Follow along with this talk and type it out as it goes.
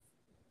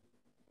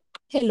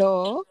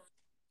Hello.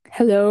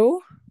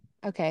 Hello.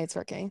 Okay, it's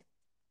working.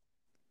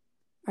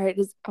 All right.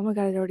 Oh my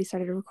God, it already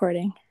started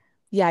recording.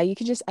 Yeah, you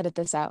can just edit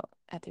this out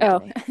at the Oh,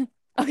 beginning.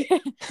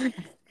 okay.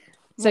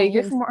 So Not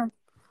you're even from more.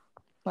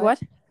 what?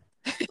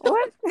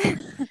 What? What?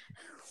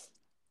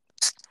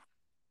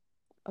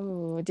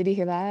 Oh, did you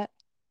hear that?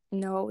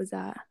 No, what was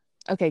that?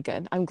 Okay,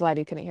 good. I'm glad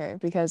you couldn't hear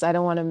it because I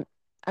want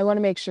to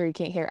make sure you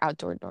can't hear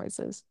outdoor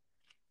noises.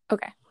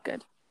 Okay,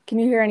 good. Can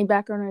you hear any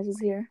background noises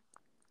here?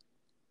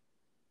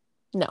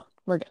 No,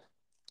 we're good.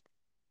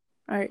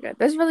 All right, good.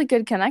 There's really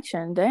good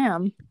connection.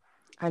 Damn.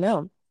 I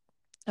know.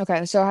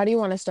 Okay, so how do you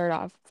want to start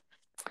off?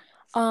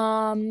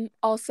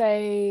 I'll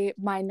say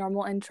my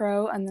normal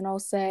intro, and then I'll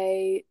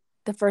say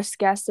the first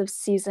guest of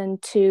season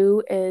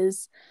 2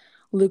 is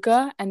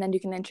Luka, and then you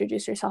can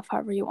introduce yourself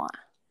however you want.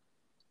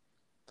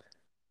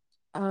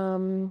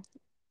 Um,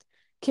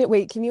 can't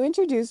wait. Can you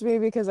introduce me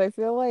because I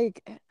feel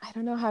like I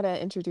don't know how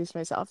to introduce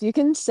myself. You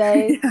can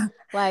say Yeah.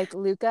 like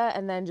Luca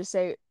and then just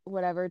say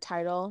whatever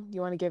title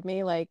you want to give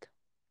me, like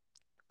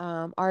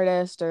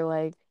artist or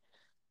like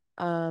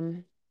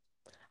um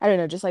I don't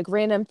know, just like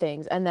random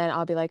things. And then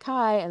I'll be like,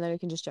 hi, and then we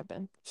can just jump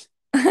in.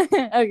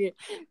 Okay,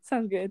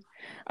 sounds good.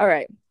 All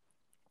right.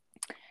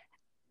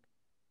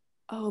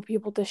 Oh,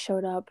 people just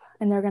showed up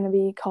and they're gonna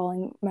be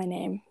calling my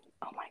name.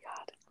 Oh my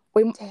God.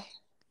 Wait, Dang.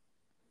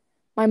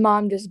 my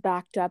mom just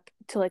backed up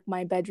to like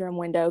my bedroom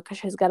window because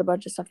she's got a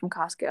bunch of stuff from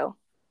Costco.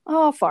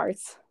 Oh,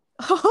 farts.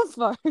 Oh,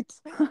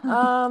 fart.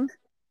 Um,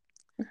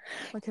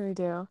 what can we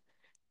do?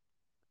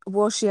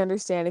 Will she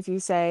understand if you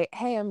say,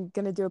 hey, I'm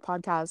gonna do a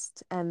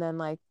podcast and then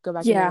like go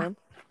back in your Yeah. room?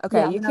 Okay,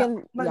 Yeah, you can, I'm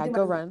gonna yeah, do my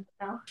go makeup run.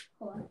 now.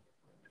 Hold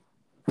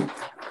on.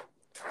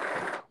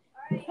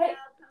 Hey,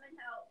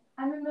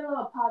 I'm in the middle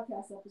of a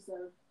podcast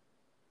episode.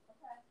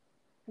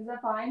 Is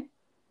that fine?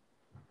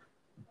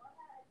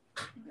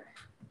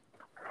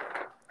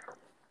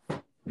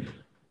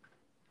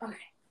 Okay.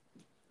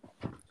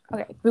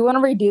 Okay. We want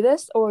to redo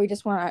this, or we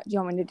just want to? Do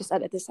you want me to just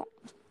edit this out?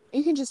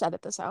 You can just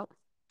edit this out.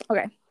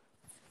 Okay.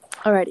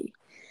 Alrighty.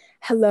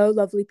 Hello,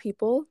 lovely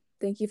people.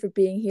 Thank you for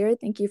being here.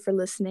 Thank you for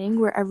listening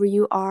wherever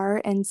you are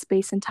in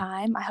space and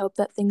time. I hope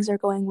that things are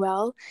going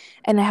well.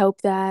 And I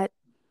hope that,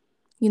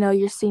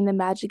 you're seeing the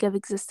magic of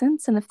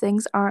existence. And if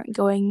things aren't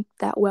going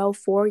that well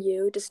for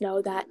you, just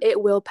know that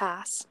it will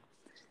pass.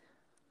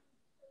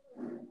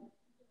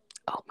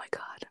 Oh my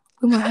God.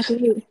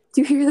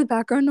 Do you hear the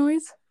background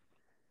noise?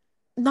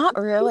 Not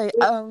really.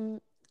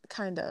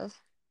 Kind of.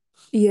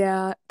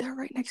 Yeah, they're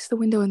right next to the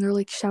window and they're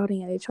like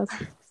shouting at each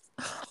other.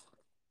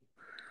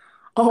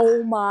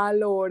 Oh my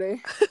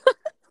lordy.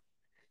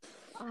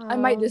 I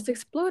might Oh, just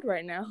explode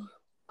right now.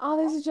 oh,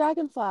 there's a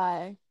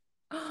dragonfly.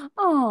 Aw,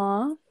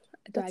 a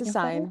That's a dragonfly.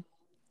 sign.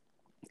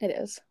 It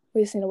is.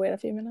 We just need to wait a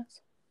few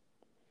minutes.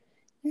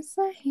 It's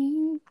a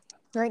him.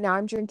 Right now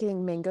I'm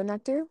drinking mango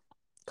nectar,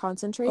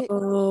 concentrate.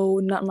 Oh,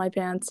 not in my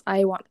pants.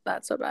 I want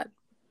that so bad.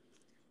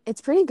 It's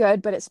pretty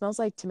good, but it smells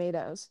like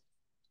tomatoes.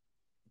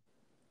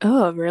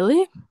 Oh,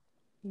 really?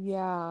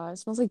 Yeah, it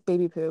smells like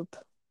baby poop.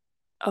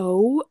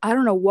 Oh, I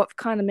don't know what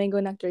kind of mango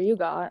nectar you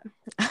got.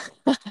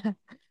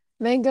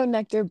 Mango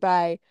nectar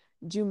by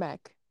Jumek.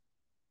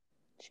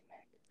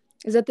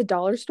 Is that the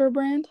dollar store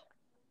brand?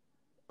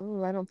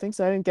 Ooh, I don't think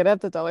so. I didn't get it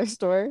at the dollar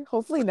store.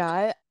 Hopefully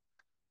not.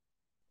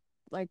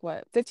 Like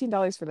what?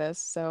 $15 for this.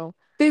 So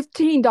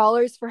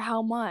 $15 for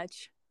how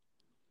much?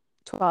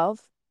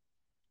 12.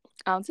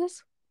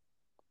 Ounces?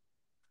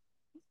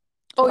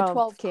 Oh, 12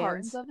 12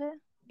 cartons cans. of it?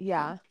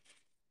 Yeah.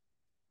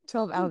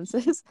 12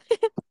 ounces.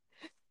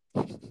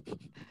 All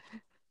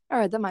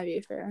right, that might be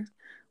fair.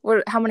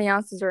 How many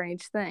ounces are in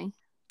each thing?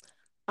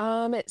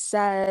 It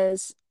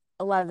says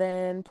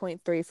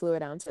 11.3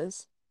 fluid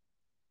ounces.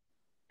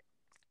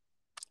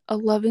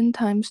 11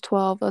 times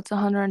 12, that's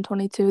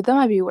 122. That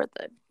might be worth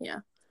it. Yeah,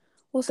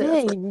 we'll say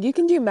that's worth Dang, you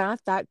can do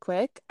math that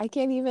quick. I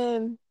can't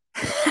even.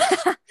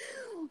 it.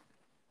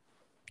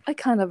 I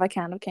kind of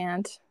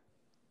can't.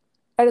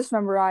 I just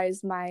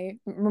memorized my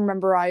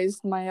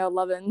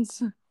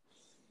 11s.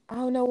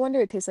 Oh, no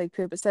wonder it tastes like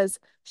poop. It says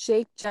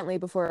shake gently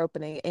before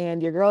opening,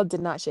 and your girl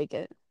did not shake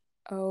it.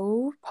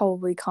 Oh,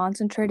 probably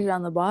concentrated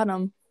on the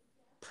bottom.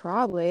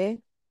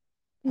 Probably.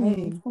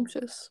 Dang.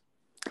 Scrumptious.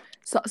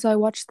 So I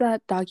watched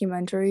that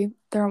documentary.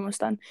 They're almost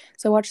done.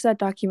 So I watched that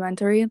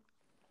documentary,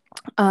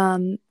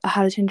 How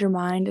to Change Your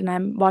Mind, and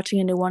I'm watching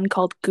a new one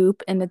called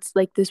Goop, and it's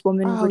like this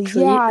woman Oh, yeah,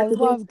 retreat I that they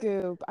do. love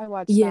Goop. I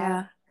watched that.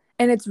 Yeah,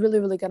 and it's really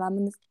really good. I'm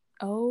in this.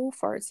 Oh,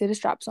 farts! They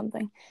just dropped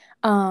something.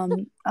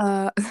 Um.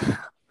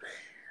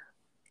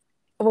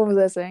 What was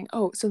I saying?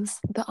 Oh, so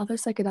the other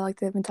psychedelic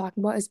they've been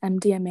talking about is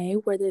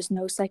MDMA, where there's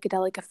no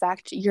psychedelic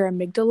effect. Your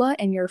amygdala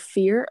and your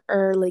fear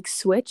are like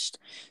switched.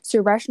 So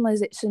your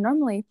rationalize. So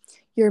normally,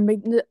 your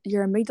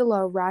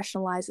amygdala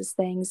rationalizes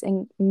things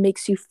and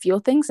makes you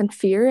feel things and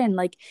fear and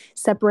like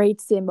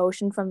separates the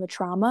emotion from the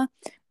trauma.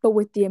 But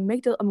with the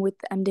amygdala, with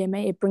the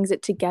MDMA, it brings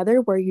it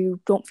together where you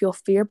don't feel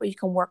fear, but you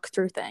can work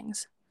through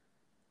things.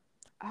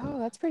 Oh,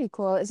 that's pretty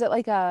cool. Is it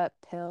like a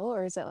pill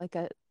or is it like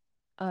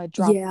a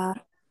drop? Yeah,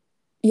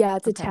 yeah,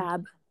 it's a Okay.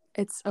 tab.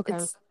 Okay.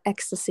 It's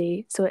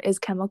ecstasy, so it is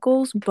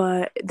chemicals,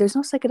 but there's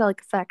no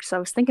psychedelic effect. So I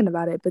was thinking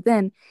about it, but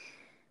then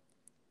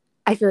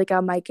I feel like I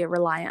might get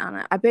reliant on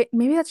it. I bet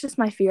maybe that's just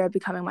my fear of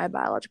becoming my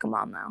biological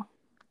mom now.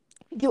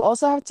 You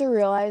also have to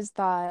realize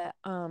that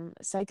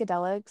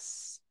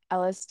psychedelics,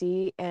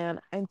 LSD, and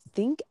I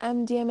think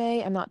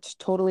MDMA, I'm not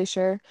totally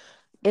sure,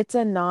 it's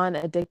a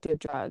non-addictive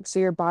drug. So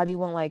your body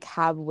won't like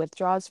have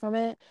withdrawals from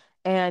it,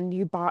 and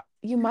you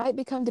might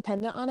become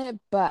dependent on it,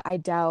 but I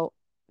doubt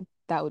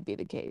that would be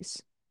the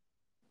case.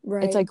 It's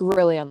Right. like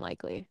really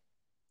unlikely.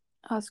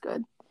 That's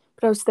good.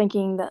 But I was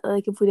thinking that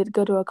like if we did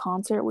go to a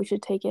concert, we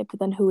should take it, but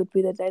then who would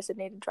be the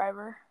designated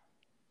driver?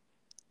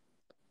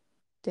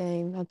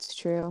 Dang, that's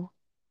true.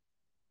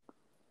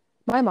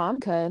 My mom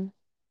could.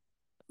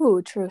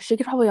 Ooh, true. She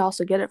could probably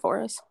also get it for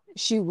us.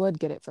 She would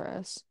get it for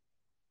us.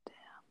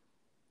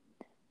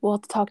 We'll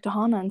have to talk to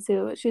Hannah and see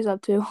what she's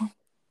up to.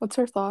 What's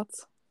her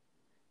thoughts?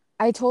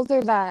 I told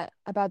her that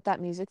about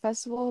that music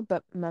festival,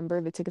 but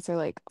remember the tickets are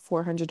like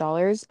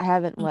 $400. I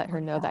haven't let Oh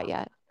her know that yeah.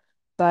 yet,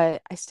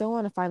 but I still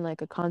want to find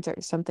like a concert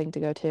or something to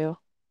go to.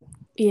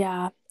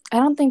 Yeah. I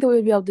don't think that we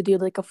would be able to do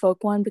like a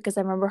folk one because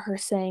I remember her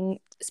saying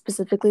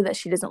specifically that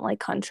she doesn't like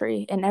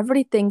country, and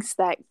everybody thinks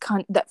that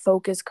that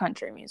folk is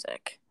country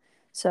music.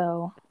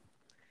 So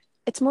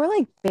It's more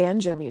like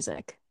banjo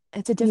music.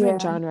 It's a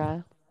different yeah,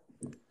 genre.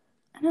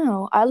 I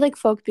know. I like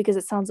folk because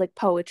it sounds like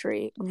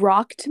poetry.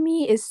 Rock to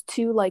me is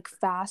too like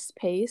fast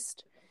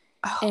paced,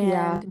 Oh,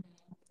 yeah. and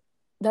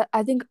that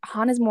I think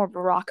Hannah's more of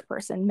a rock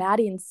person.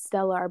 Maddie and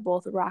Stella are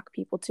both rock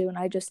people too, and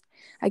I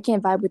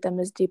can't vibe with them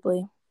as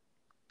deeply.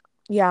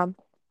 Yeah.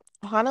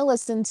 Hana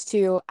listens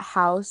to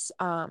house,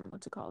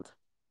 what's it called?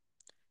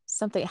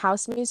 Something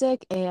house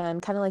music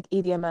and kind of like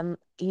EDM,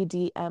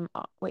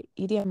 wait,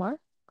 EDMR?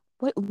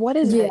 What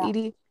is it? Yeah,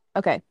 ED?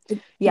 Okay. Yeah,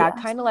 yeah,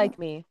 kind of like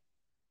me.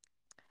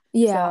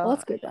 yeah. Well, So,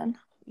 that's good then.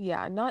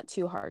 yeah, not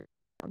too hard,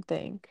 I don't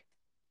think.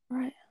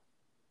 Right.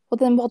 Well,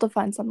 then we'll have to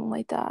find something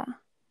like that.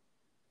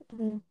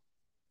 Mhm.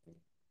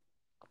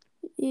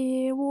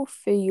 Yeah, we'll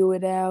figure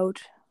it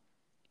out.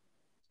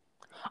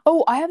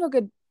 Oh, I have a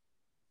good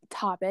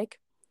topic.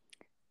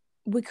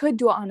 We could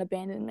do it on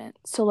abandonment.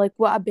 So, like,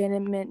 what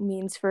abandonment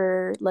means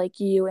for like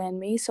you and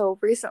me. So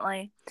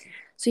recently,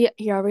 so yeah,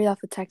 here I'll read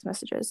off the text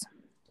messages.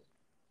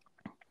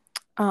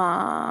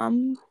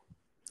 Um,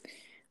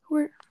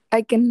 where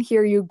I can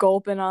hear you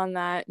gulping on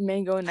that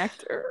mango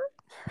nectar.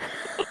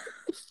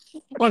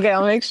 Okay,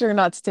 I'll make sure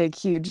not to take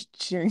huge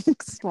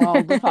drinks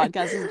while the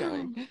podcast is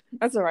going.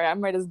 That's all right. I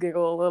might just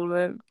giggle a little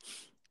bit.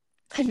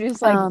 I'm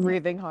just like Um,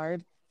 breathing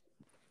hard.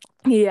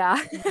 yeah.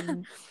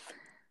 Mhm.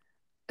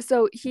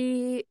 So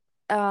he,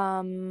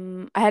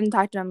 I hadn't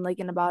talked to him like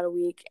in about a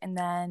week, and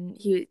then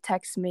he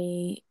texted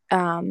me.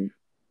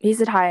 He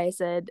said hi. I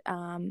said,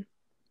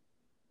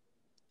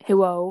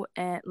 hello,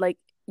 and like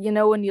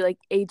when you like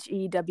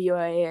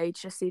HEWAH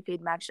just see if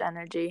he'd matched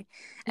energy,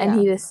 and Yeah.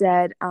 he just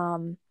said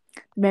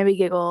made me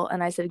giggle,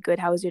 and I said good,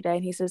 how was your day?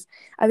 And he says,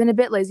 I've been a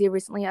bit lazy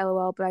recently,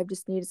 lol, but I've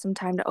just needed some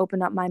time to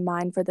open up my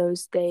mind for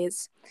those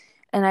days.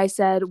 And I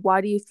said,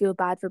 why do you feel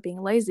bad for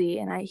being lazy?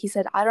 And he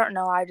said, I don't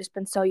know, I've just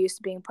been so used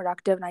to being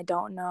productive, and I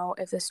don't know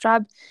if this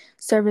job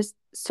serves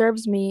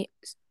me.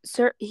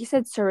 He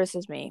said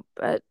services me,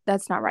 but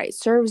that's not right,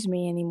 serves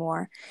me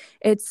anymore.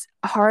 It's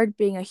hard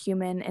being a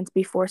human and to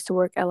be forced to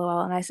work,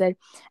 lol. And I said,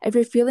 if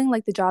you're feeling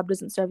like the job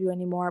doesn't serve you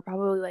anymore,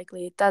 probably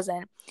likely it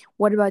doesn't.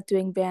 What about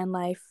doing van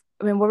life?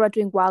 I mean, what about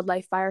doing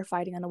wildlife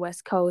firefighting on the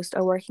West Coast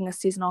or working a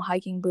seasonal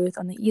hiking booth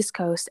on the East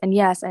Coast? And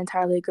yes, I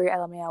entirely agree,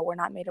 LMAO, we're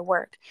not made to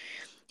work.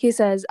 He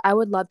says, I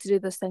would love to do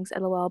those things,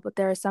 LOL, but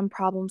there are some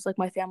problems like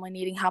my family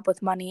needing help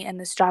with money, and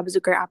this job is a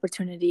great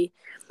opportunity.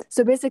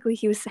 So basically,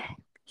 he was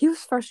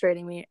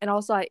frustrating me. And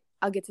also,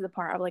 I'll get to the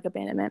part of like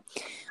abandonment.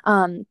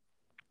 Um,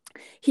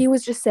 he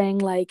was just saying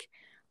like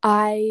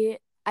I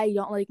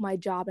don't like my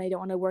job and I don't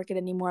want to work it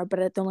anymore,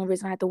 but the only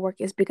reason I have to work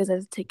is because I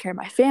have to take care of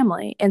my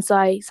family. And so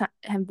I sent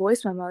him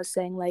voice memos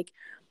saying like,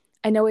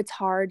 I know it's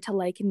hard to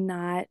like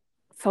not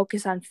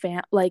focus on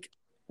like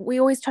we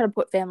always try to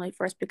put family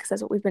first because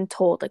that's what we've been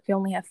told, like we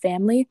only have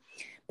family,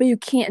 but you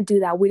can't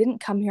do that. We didn't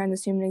come here in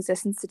this human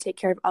existence to take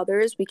care of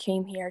others. We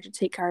came here to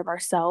take care of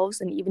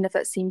ourselves, and even if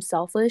that seems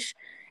selfish,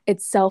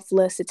 it's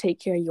selfless to take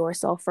care of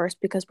yourself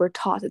first because we're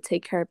taught to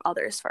take care of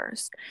others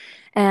first.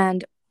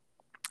 And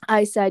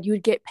I said you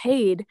would get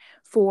paid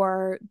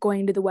for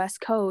going to the West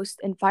Coast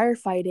and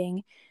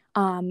firefighting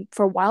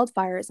for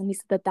wildfires, and he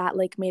said that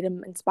like made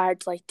him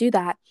inspired to like do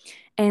that.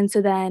 And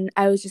so then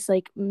I was just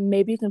like,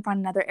 maybe you can find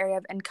another area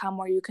of income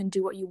where you can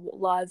do what you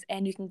love,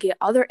 and you can get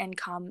other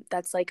income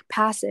that's like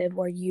passive,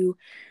 where you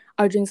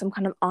are doing some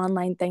kind of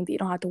online thing that you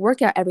don't have to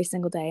work at every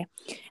single day.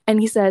 And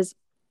he says,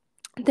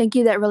 thank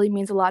you. That really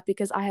means a lot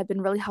because I have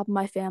been really helping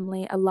my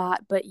family a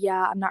lot. But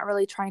yeah, I'm not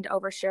really trying to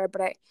overshare.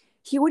 But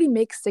he already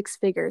makes six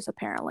figures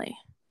apparently.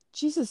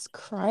 Jesus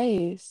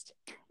Christ.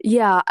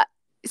 Yeah.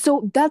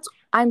 So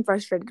I'm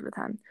frustrated with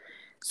him.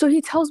 So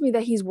he tells me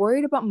that he's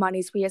worried about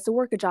money, so he has to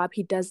work a job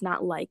he does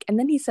not like. And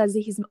then he says that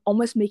he's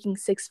almost making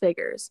six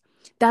figures.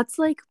 That's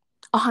like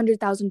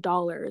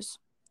 $100,000.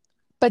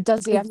 But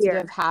does he a have to give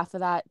year. half of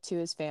that to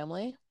his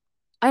family?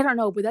 I don't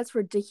know, but that's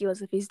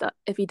ridiculous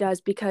if he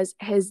does because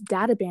his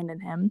dad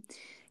abandoned him.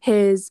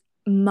 His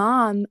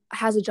mom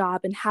has a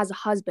job and has a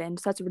husband,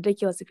 so that's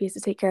ridiculous if he has to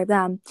take care of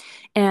them.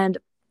 And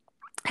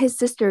his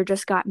sister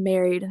just got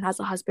married and has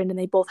a husband, and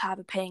they both have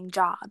a paying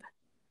job.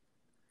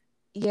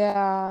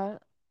 Yeah,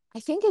 I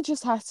think it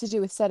just has to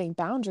do with setting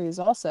boundaries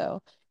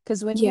also.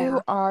 Because when you Yeah.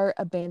 are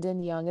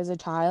abandoned young as a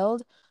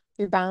child,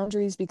 your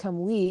boundaries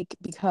become weak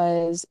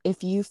because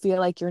if you feel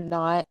like you're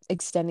not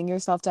extending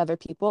yourself to other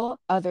people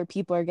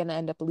are going to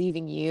end up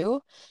leaving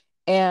you.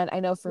 And I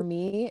know for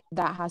me,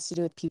 that has to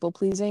do with people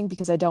pleasing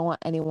because I don't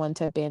want anyone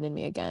to abandon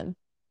me again.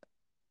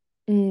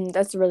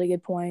 That's a really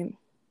good point.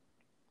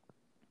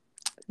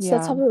 So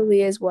that Yeah.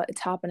 probably is what's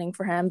happening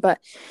for him.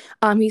 But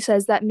he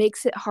says that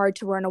makes it hard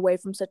to run away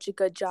from such a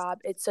good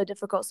job. It's so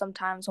difficult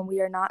sometimes when we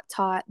are not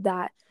taught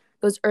that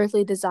those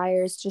earthly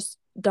desires just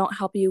don't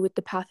help you with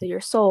the path of your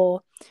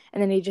soul.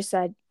 And then he just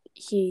said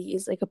he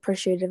is like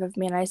appreciative of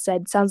me. And I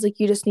said, sounds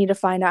like you just need to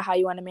find out how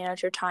you want to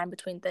manage your time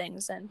between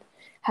things and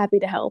happy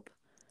to help.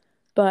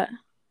 But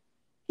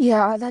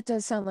Yeah, that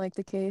does sound like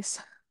the case.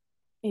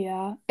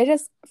 yeah, it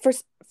just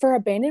for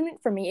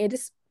abandonment for me, it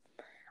just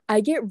I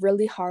get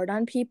really hard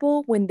on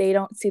people when they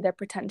don't see their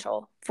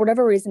potential. For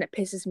whatever reason, it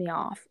pisses me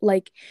off.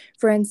 Like,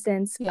 for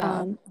instance,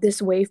 Yeah.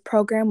 this wave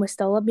program with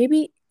Stella,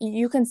 maybe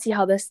you can see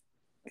how this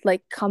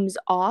like comes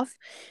off,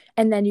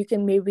 and then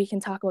maybe we can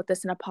talk about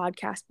this in a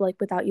podcast, but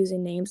like without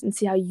using names and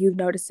see how you've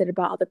noticed it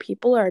about other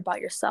people or about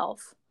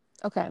yourself.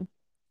 Okay.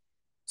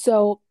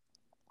 So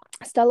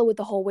Stella with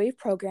the whole wave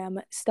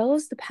program,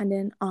 Stella's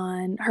dependent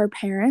on her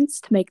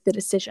parents to make the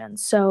decision.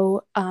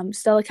 So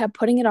Stella kept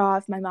putting it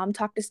off. My mom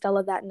talked to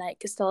Stella that night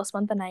because Stella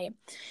spent the night,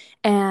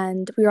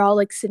 and we were all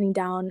like sitting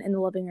down in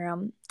the living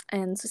room.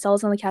 And so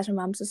Stella's on the couch. My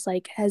mom's just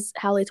like, "Has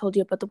Hallie told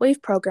you about the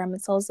wave program?"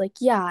 And Stella's like,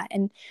 "Yeah."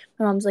 And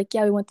my mom's like,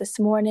 "Yeah, we went this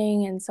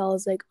morning." And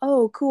Stella's like,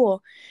 "Oh,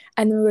 cool."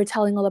 And then we were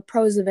telling all the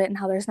pros of it and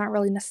how there's not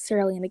really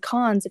necessarily any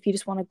cons if you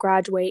just want to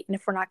graduate. And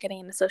if we're not getting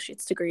an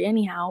associate's degree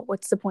anyhow,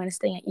 what's the point of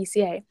staying at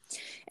ECA?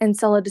 And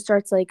Stella just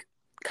starts like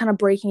kind of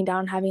breaking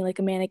down, having like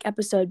a manic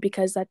episode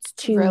because that's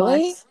too much.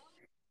 Really?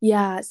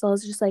 Yeah, so I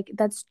was just like,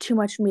 that's too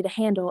much for me to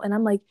handle. And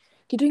I'm like,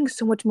 you're doing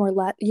so much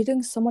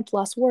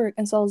less work.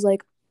 And so I was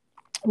like,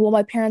 well,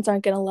 my parents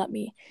aren't gonna let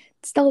me.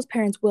 Stella's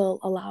parents will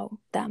allow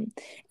them.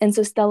 And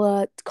so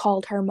Stella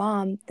called her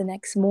mom the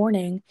next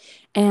morning,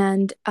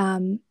 and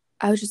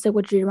I was just like,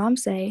 what did your mom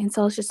say? And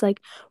Stella's just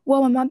like,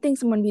 well, my mom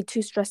thinks I'm gonna be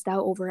too stressed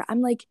out over it. I'm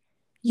like,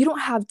 you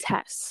don't have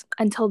tests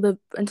until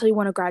you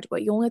want to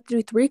graduate. You only have to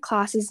do 3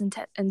 classes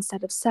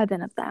instead of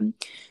 7 of them.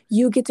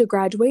 You get to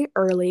graduate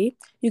early.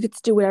 You get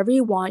to do whatever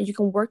you want. You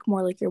can work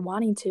more like you're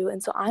wanting to.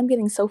 And so I'm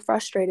getting so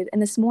frustrated.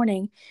 And this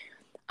morning,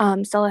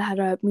 Stella had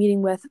a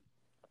meeting with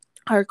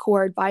our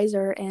core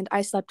advisor, and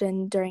I slept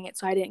in during it,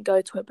 so I didn't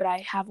go to it, but I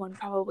have one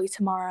probably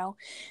tomorrow.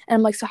 And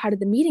I'm like, so how did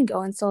the meeting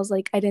go? And so I was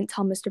like, I didn't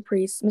tell Mr.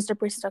 Priest. Mr.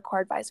 Priest is our core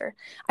advisor.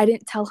 I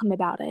didn't tell him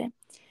about it.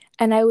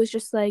 And I was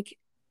just like,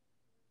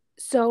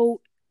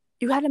 so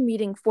you had a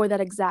meeting for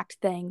that exact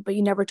thing, but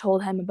you never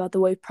told him about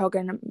the wave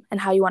program and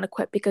how you want to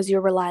quit because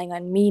you're relying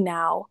on me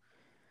now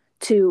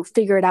to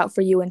figure it out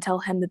for you and tell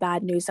him the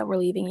bad news that we're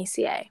leaving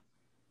ECA.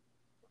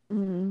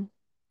 Mm-hmm.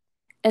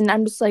 And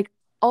I'm just like,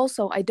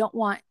 also, I don't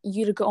want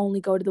you to only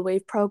go to the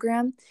wave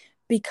program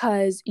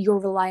because you're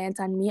reliant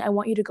on me. I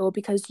want you to go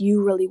because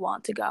you really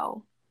want to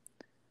go.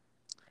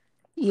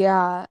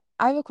 Yeah.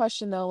 I have a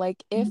question though.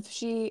 Like, if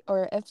she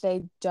or if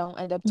they don't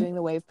end up doing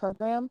the wave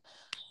program,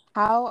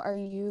 how are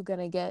you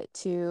gonna get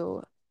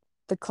to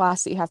the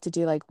class that you have to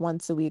do like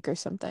once a week or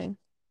something?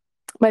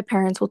 My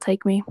parents will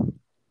take me.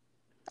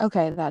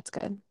 Okay, that's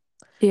good.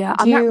 Yeah,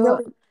 Do I'm not you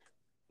really.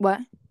 What?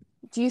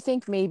 do you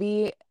think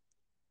maybe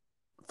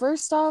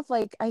first off,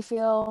 like I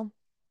feel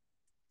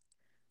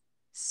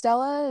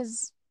Stella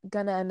is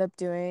gonna end up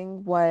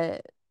doing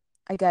what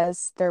I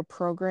guess they're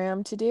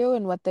programmed to do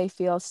and what they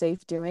feel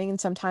safe doing. And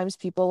sometimes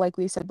people, like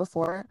we said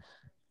before,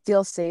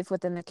 feel safe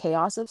within the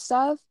chaos of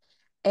stuff.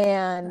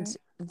 And Right.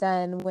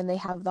 then when they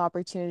have the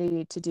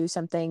opportunity to do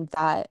something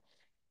that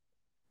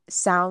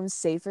sounds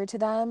safer to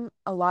them,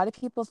 a lot of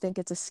people think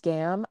it's a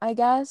scam, I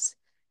guess.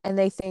 And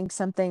they think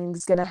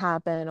something's going to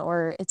happen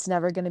or it's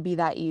never going to be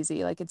that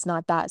easy. Like it's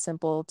not that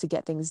simple to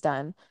get things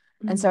done.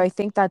 And so Mm. I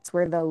think that's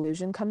where the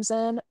illusion comes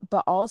in.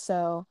 But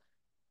also,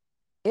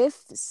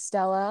 if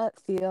Stella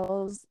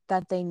feels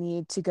that they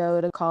need to go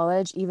to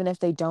college, even if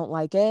they don't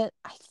like it,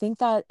 I think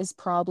that is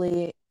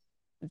probably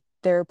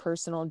their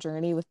personal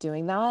journey with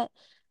doing that.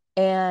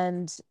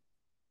 And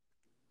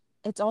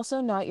it's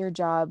also not your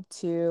job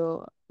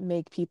to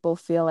make people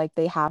feel like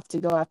they have to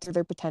go after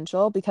their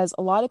potential because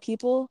a lot of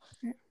people,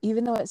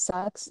 even though it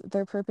sucks,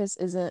 their purpose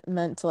isn't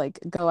meant to like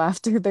go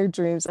after their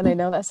dreams. And I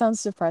know that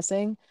sounds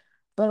depressing,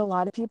 but a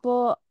lot of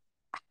people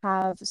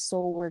have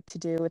soul work to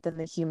do within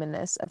the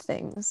humanness of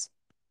things.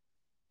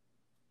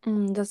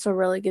 That's a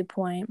really good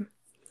point.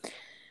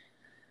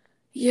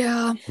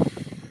 Yeah,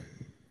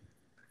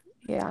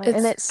 Yeah, and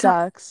it's it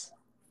sucks.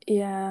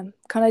 Yeah,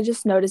 kind of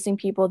just noticing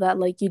people that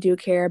like you do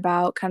care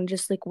about kind of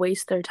just like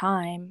waste their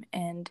time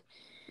and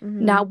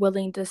Hmm. not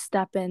willing to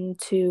step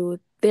into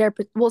their,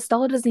 well,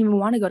 Stella doesn't even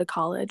want to go to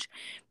college,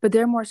 but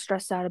they're more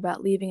stressed out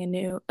about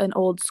leaving an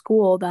old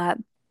school that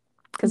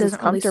Because it's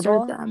doesn't really serve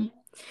comfortable. them.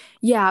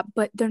 Yeah,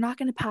 but they're not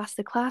going to pass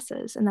the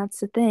classes, and that's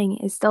the thing.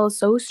 Is Stella's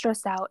so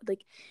stressed out.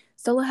 Like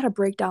Stella had a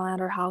breakdown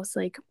at our house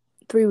like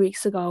 3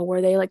 weeks ago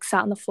where they like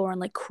sat on the floor and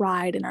like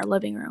cried in our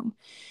living room,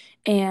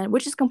 and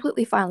which is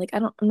completely fine. Like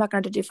I'm not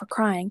going to judge you for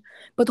crying,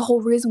 but the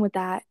whole reason with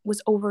that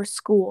was over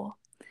school.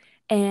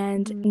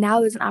 And Hmm. now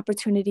there's an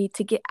opportunity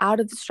to get out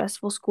of the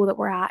stressful school that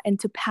we're at and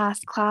to pass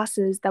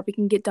classes that we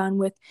can get done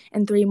with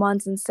in 3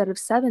 months instead of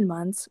 7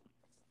 months.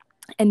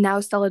 And now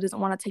Stella doesn't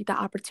want to take that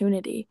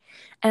opportunity.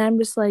 And I'm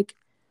just like,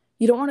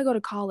 you don't want to go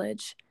to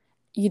college.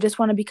 You just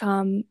want to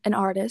become an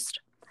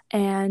artist.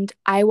 And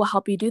I will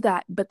help you do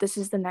that. But this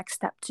is the next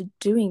step to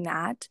doing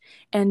that.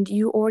 And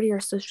you already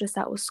are so stressed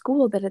out with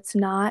school that it's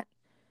not,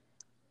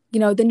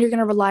 then you're going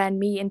to rely on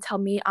me and tell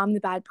me I'm the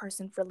bad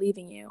person for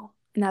leaving you.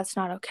 And that's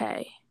not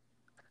okay.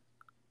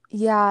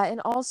 Yeah, and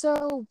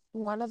also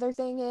one other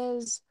thing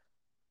is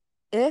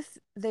if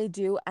they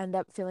do end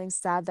up feeling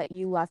sad that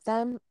you left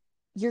them,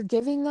 you're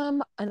giving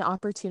them an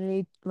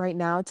opportunity right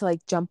now to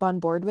like jump on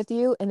board with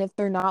you. And if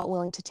they're not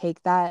willing to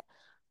take that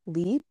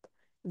leap,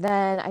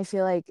 then I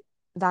feel like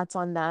that's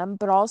on them.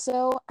 But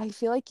also, I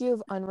feel like you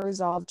have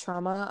unresolved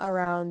trauma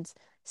around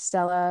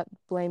Stella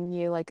blaming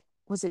you. Like,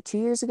 was it 2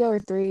 years ago or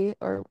three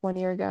or 1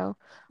 year ago,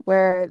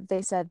 where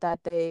they said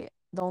that the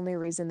only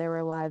reason they were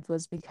alive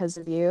was because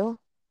of you?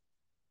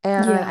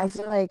 And Yeah, I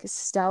feel like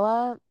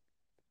Stella,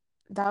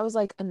 that was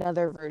like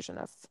another version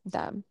of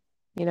them.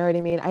 You know what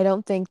I mean? I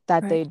don't think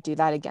that right. they'd do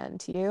that again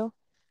to you.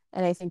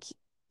 And I think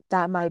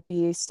that might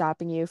be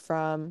stopping you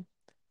from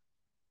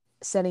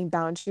setting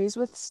boundaries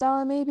with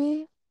Stella,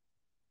 maybe.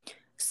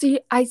 See,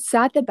 I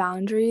set the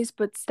boundaries,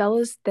 but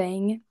Stella's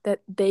thing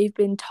that they've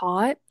been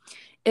taught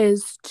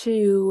is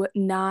to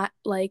not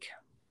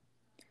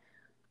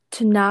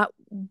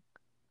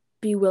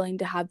be willing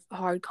to have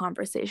hard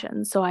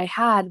conversations. So I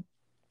had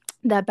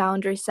that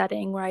boundary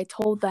setting where I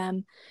told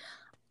them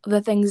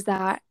the things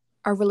that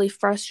are really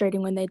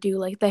frustrating when they do.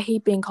 Like they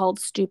hate being called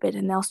stupid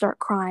and they'll start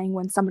crying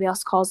when somebody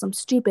else calls them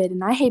stupid.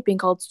 And I hate being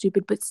called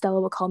stupid, but Stella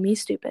will call me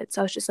stupid.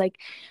 So it's just like,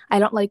 I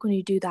don't like when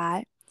you do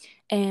that.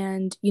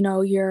 And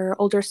your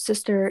older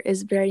sister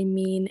is very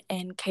mean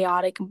and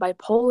chaotic and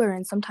bipolar,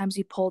 and sometimes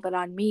you pull that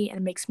on me and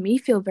it makes me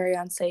feel very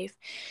unsafe.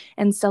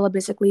 And Stella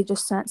basically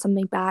just sent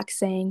something back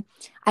saying,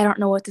 I don't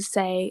know what to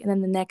say. And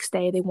then the next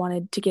day they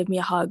wanted to give me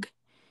a hug,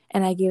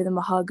 and I gave them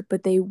a hug,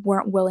 but they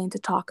weren't willing to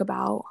talk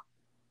about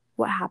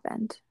what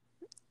happened.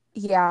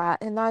 Yeah,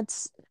 and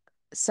that's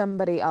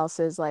somebody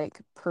else's like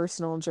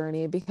personal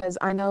journey because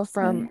I know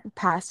from Right.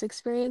 past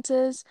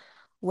experiences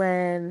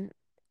when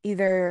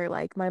either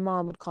like my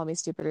mom would call me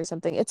stupid or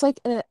something, it's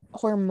like a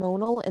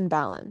hormonal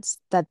imbalance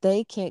that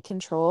they can't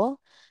control.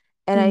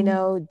 And I Mm.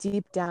 know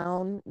deep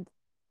down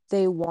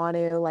they want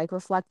to like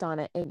reflect on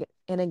it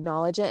and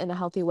acknowledge it in a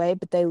healthy way,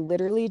 but they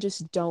literally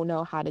just don't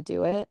know how to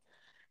do it.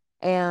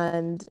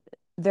 And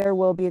there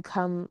will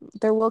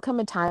come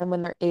a time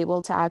when they're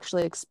able to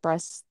actually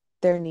express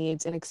their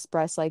needs and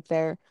express like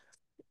their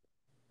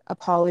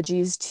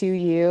apologies to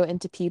you and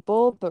to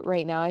people. But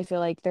right now I feel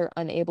like they're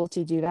unable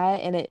to do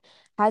that. And it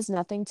has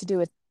nothing to do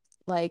with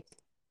like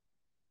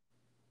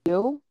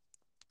you.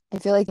 I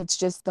feel like it's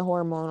just the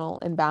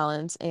hormonal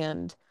imbalance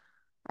and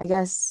I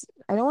guess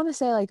I don't want to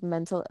say like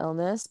mental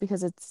illness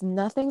because it's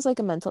nothing's like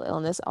a mental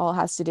illness. All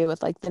has to do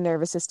with like the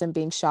nervous system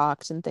being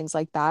shocked and things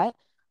like that.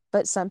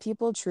 But some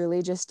people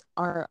truly just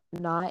are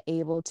not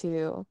able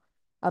to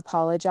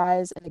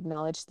apologize and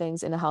acknowledge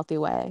things in a healthy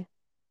way.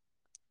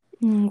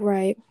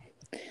 Right.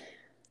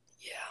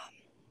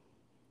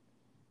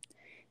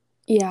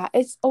 Yeah,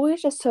 it's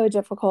always just so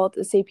difficult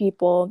to see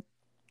people,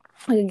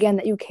 like, again,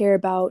 that you care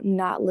about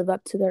not live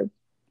up to their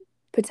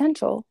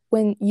potential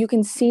when you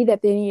can see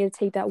that they need to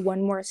take that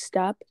one more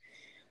step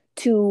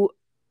to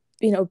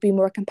be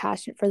more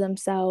compassionate for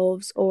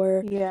themselves,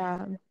 or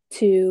Yeah.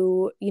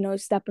 to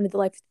step into the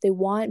life that they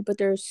want, but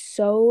they're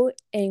so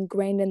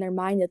ingrained in their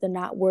mind that they're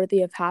not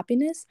worthy of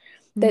happiness,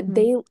 that Hmm.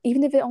 they,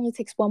 even if it only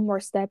takes one more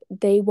step,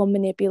 they will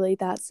manipulate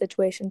that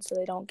situation so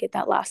they don't get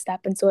that last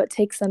step, and so it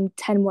takes them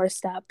 10 more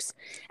steps,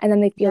 and then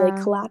they feel like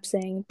Yeah.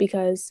 collapsing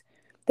because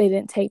they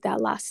didn't take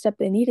that last step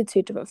they needed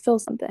to fulfill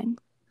something.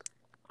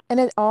 And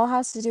it all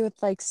has to do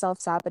with like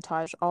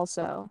self-sabotage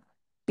also,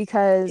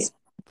 because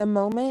the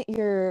moment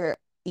your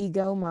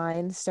ego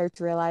mind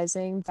starts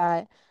realizing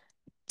that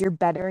you're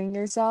bettering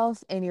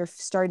yourself and you're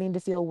starting to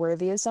feel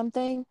worthy of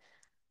something,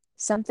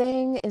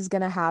 something is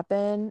going to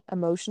happen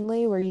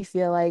emotionally where you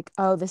feel like,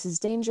 oh, this is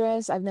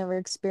dangerous. I've never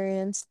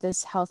experienced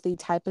this healthy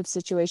type of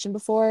situation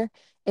before.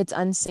 It's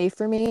unsafe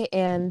for me.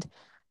 And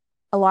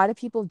a lot of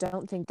people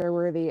don't think they're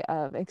worthy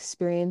of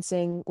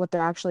experiencing what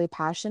they're actually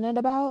passionate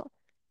about.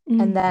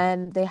 And Mm.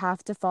 then they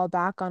have to fall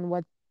back on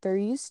what they're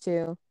used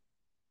to.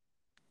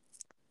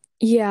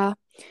 Yeah.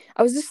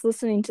 I was just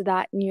listening to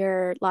that in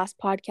your last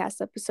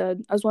podcast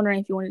episode. I was wondering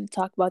if you wanted to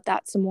talk about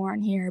that some more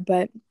on here,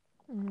 but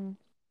Mhm.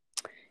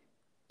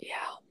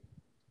 yeah.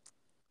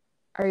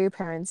 Are your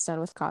parents done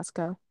with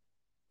Costco?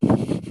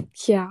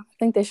 Yeah, I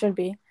think they should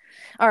be.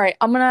 All right,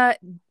 I'm gonna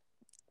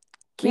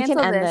We can cancel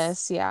end this.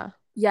 this. Yeah.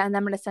 Yeah, and then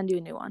I'm gonna send you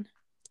a new one.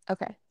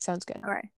 Okay. Sounds good. All right.